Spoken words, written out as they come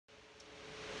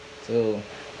So,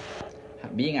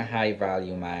 being a high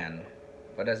value man,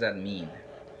 what does that mean?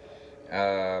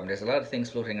 There's a lot of things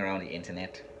floating around the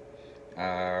internet.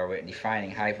 We're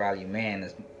defining high value men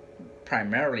as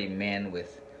primarily men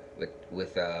with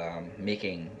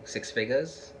making six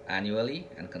figures annually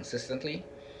and consistently,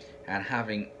 and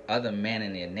having other men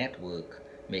in their network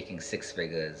making six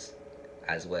figures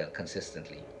as well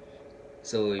consistently.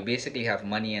 So you basically have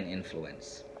money and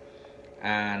influence,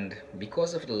 and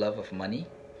because of the love of money,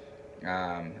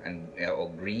 and or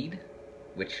greed,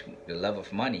 which the love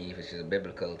of money, which is a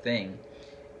biblical thing,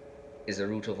 is the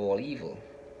root of all evil.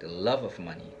 The love of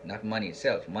money, not money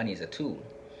itself. Money is a tool.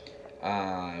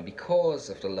 Because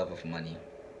of the love of money,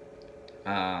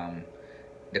 um,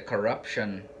 the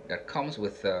corruption that comes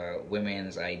with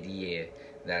women's idea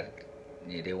that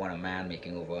they want a man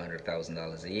making over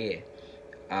 $100,000 a year,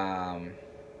 um,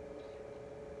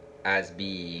 as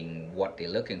being what they're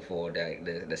looking for,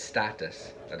 the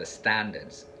status or the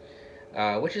standards,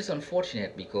 which is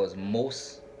unfortunate because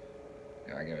most,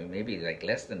 maybe like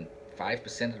less than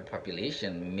 5% of the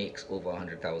population makes over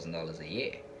 $100,000 a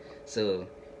year. So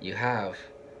you have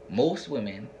most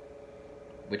women,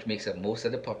 which makes up most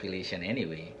of the population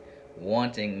anyway,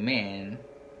 wanting men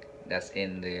that's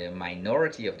in the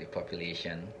minority of the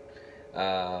population,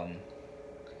 um,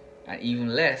 and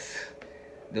even less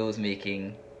those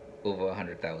making over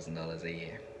 $100,000 a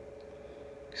year.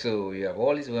 So you have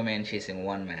all these women chasing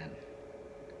one man,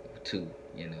 two,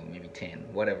 maybe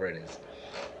 10, whatever it is.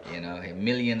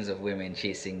 Millions of women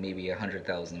chasing maybe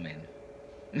 100,000 men.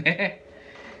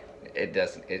 It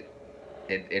doesn't.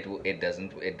 It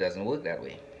doesn't work that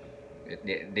way.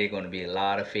 There are going to be a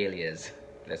lot of failures.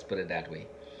 Let's put it that way.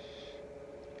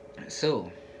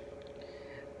 So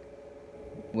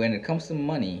when it comes to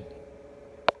money,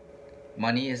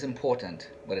 money is important,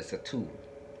 but it's a tool.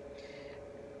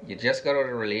 You just got out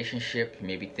of a relationship,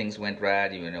 maybe things went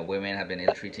right, women have been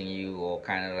ill treating you or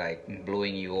kind of like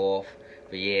blowing you off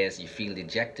for years, you feel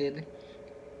dejected.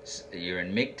 You're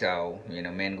in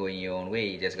MGTOW, men going your own way,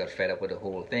 you just got fed up with the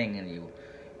whole thing and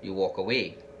you walk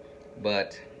away.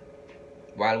 But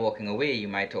while walking away, you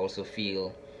might also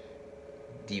feel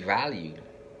devalued,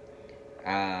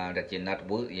 that you're not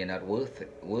worth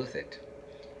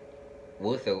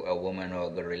a woman or a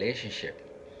good relationship.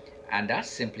 And that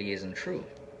simply isn't true.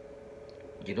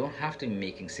 You don't have to be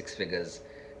making six figures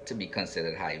to be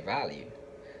considered high value.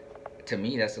 To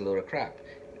me, that's a load of crap.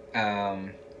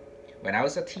 When I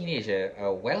was a teenager,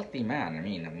 a wealthy man,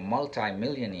 a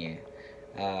multi-millionaire,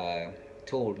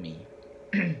 told me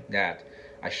that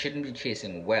I shouldn't be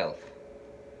chasing wealth.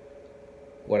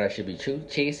 What I should be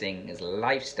chasing is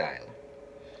lifestyle,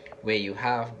 where you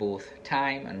have both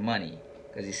time and money.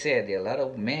 Because he said there are a lot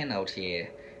of men out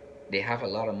here, they have a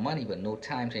lot of money but no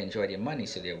time to enjoy their money,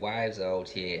 so their wives are out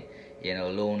here,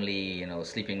 lonely,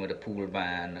 sleeping with the pool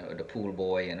man or the pool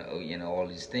boy, and all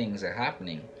these things are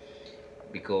happening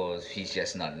because he's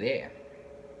just not there.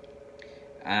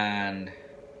 And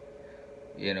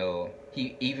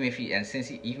he even if he and since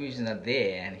he even if he's not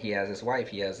there and he has his wife,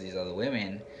 he has these other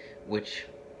women, which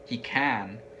he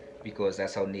can, because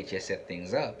that's how nature set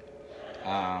things up.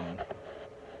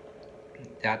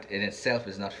 That in itself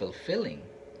is not fulfilling.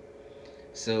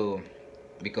 So,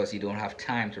 because you don't have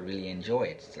time to really enjoy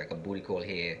it, it's like a booty call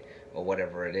here or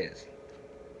whatever it is.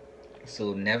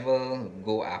 So never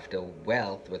go after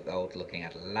wealth without looking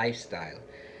at lifestyle.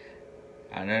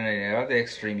 And then on the other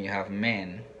extreme, you have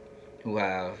men who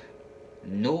have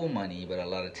no money but a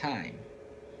lot of time.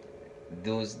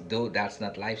 That's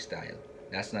not lifestyle.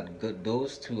 That's not good.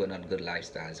 Those two are not good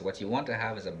lifestyles. What you want to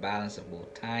have is a balance of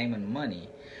both time and money,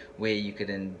 where you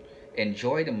can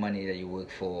enjoy the money that you work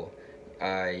for.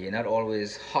 You're not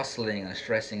always hustling and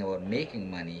stressing about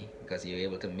making money, because you're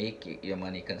able to make your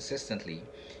money consistently.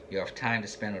 You have time to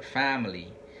spend with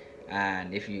family,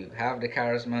 and if you have the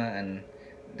charisma and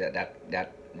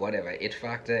that whatever it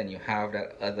factor, and you have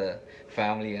that other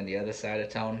family on the other side of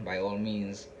town, by all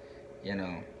means,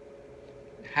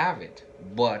 have it.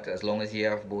 But as long as you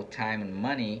have both time and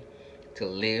money to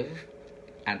live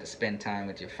and to spend time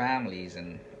with your families,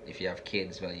 and if you have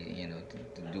kids, well,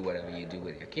 to do whatever you do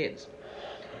with your kids,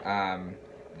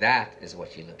 that is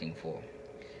what you're looking for.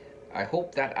 I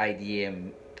hope that idea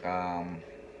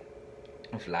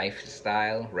of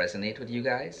lifestyle resonate with you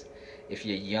guys. If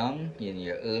you're young, in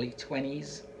your early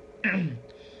 20s,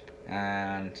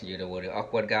 and you're the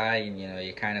awkward guy, and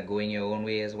you're kind of going your own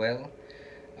way as well,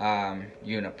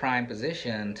 you're in a prime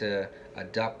position to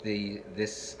adopt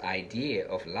this idea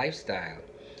of lifestyle.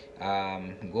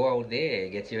 Go out there,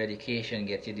 get your education,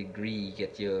 get your degree,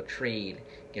 get your trade,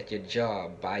 get your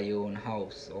job, buy your own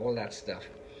house, all that stuff,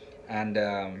 and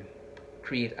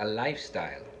create a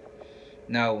lifestyle.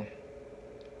 Now,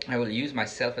 I will use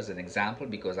myself as an example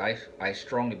because I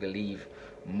strongly believe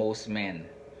most men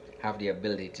have the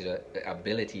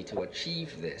ability to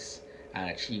achieve this and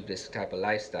achieve this type of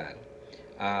lifestyle.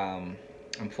 I'm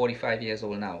 45 years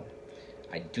old now.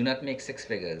 I do not make six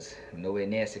figures, nowhere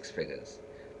near six figures.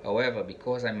 However,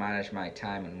 because I manage my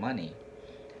time and money,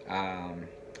 um,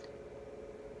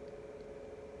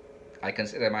 I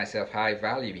consider myself high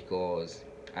value because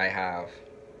I have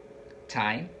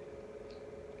time,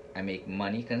 I make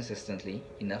money consistently,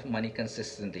 enough money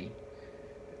consistently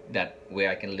that where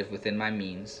I can live within my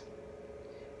means,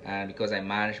 and because I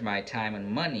manage my time and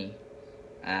money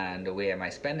and the way my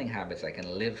spending habits, I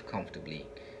can live comfortably.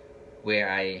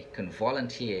 Where I can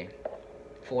volunteer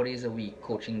 4 days a week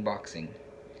coaching boxing,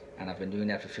 and I've been doing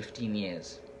that for 15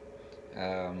 years,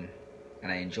 and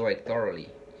I enjoy it thoroughly.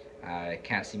 I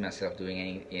can't see myself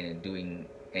doing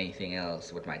anything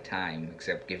else with my time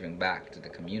except giving back to the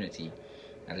community,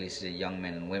 at least to the young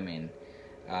men and women,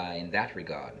 in that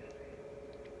regard.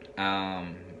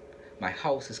 Um, my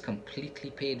house is completely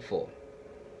paid for.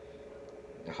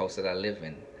 The house that I live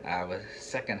in. I have a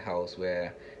second house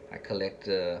where I collect.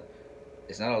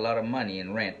 It's not a lot of money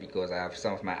in rent because I have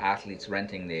some of my athletes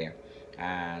renting there,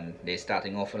 and they're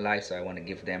starting off in life, so I want to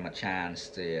give them a chance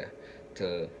to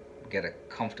get a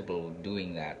comfortable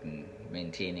doing that and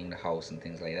maintaining the house and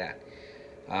things like that.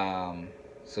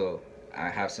 So I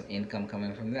have some income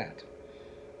coming from that.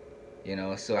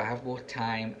 So I have both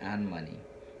time and money.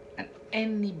 And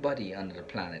anybody under the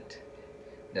planet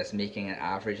that's making an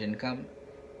average income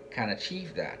can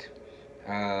achieve that.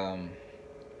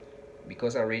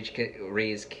 Because I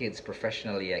raise kids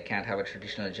professionally, I can't have a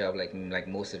traditional job like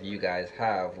most of you guys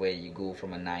have, where you go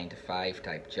from a 9 to 5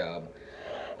 type job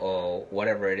or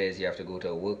whatever it is. You have to go to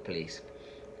a workplace.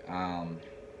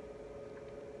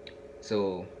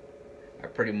 So I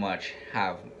pretty much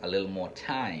have a little more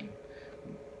time,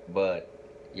 but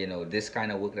this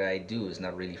kind of work that I do is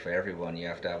not really for everyone. You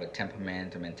have to have a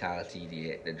temperament, a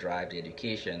mentality, the drive, the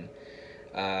education,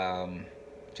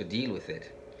 to deal with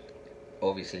it.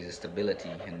 Obviously, the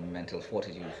stability and mental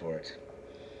fortitude for it.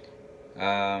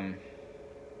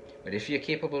 But if you're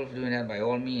capable of doing that, by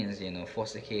all means,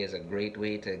 foster care is a great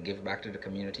way to give back to the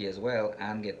community as well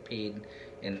and get paid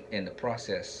in the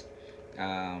process,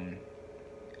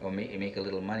 or make a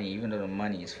little money, even though the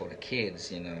money is for the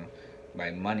kids.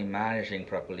 By money managing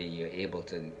properly, you're able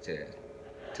to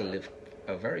live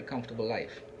a very comfortable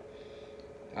life.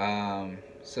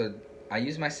 So I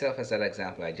use myself as that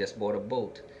example. I just bought a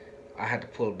boat. I had to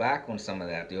pull back on some of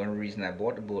that. The only reason I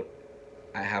bought the boat,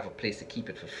 I have a place to keep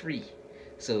it for free.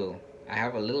 So I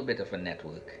have a little bit of a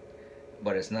network,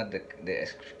 but it's not the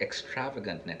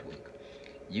extravagant network.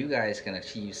 You guys can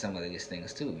achieve some of these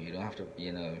things too. You don't have to,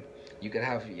 you could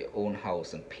have your own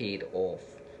house and paid off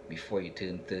before you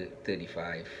turn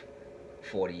 35,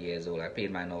 40 years old. I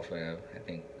paid mine off, I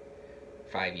think,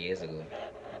 5 years ago.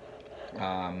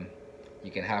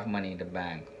 You can have money in the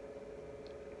bank.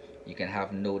 You can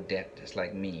have no debt, just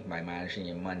like me, by managing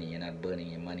your money. You're not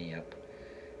burning your money up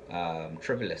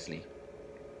frivolously,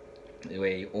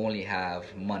 where you only have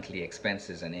monthly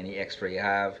expenses, and any extra you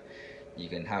have, you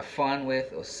can have fun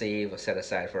with, or save, or set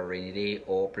aside for a rainy day,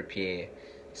 or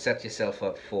set yourself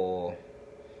up for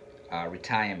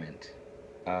retirement.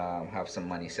 Have some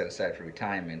money set aside for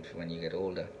retirement when you get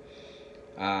older,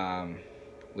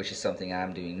 which is something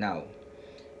I'm doing now.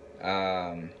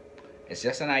 It's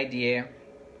just an idea.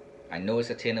 I know it's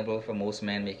attainable for most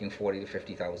men making $40,000 to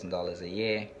 $50,000 a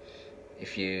year.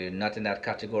 If you're not in that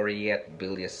category yet,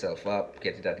 build yourself up,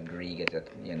 get that degree, get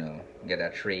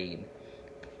that trade,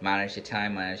 manage your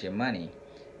time, manage your money,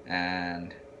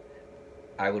 and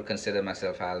I would consider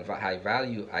myself high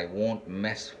value. I won't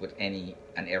mess with any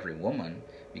and every woman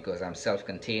because I'm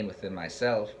self-contained within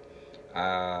myself.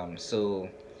 So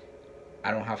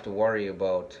I don't have to worry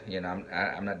about,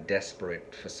 I'm not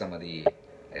desperate for some of the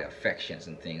affections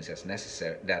and things that's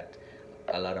necessary, that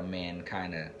a lot of men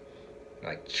kind of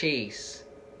like chase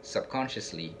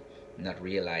subconsciously, not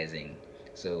realizing.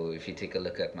 So if you take a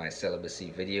look at my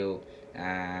celibacy video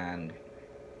and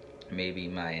maybe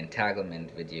my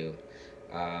entanglement video,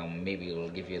 maybe it will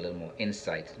give you a little more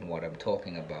insight in what I'm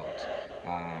talking about,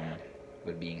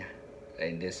 with being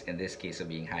in this case of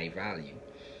being high value.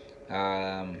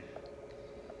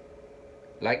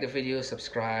 Like the video,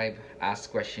 subscribe,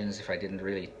 ask questions if I didn't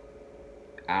really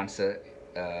answer,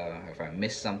 if I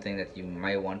missed something that you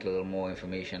might want a little more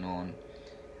information on,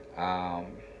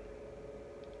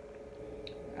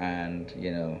 and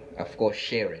of course,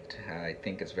 share it. I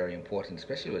think it's very important,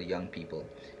 especially with young people.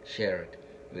 Share it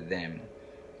with them.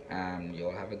 You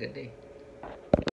all have a good day.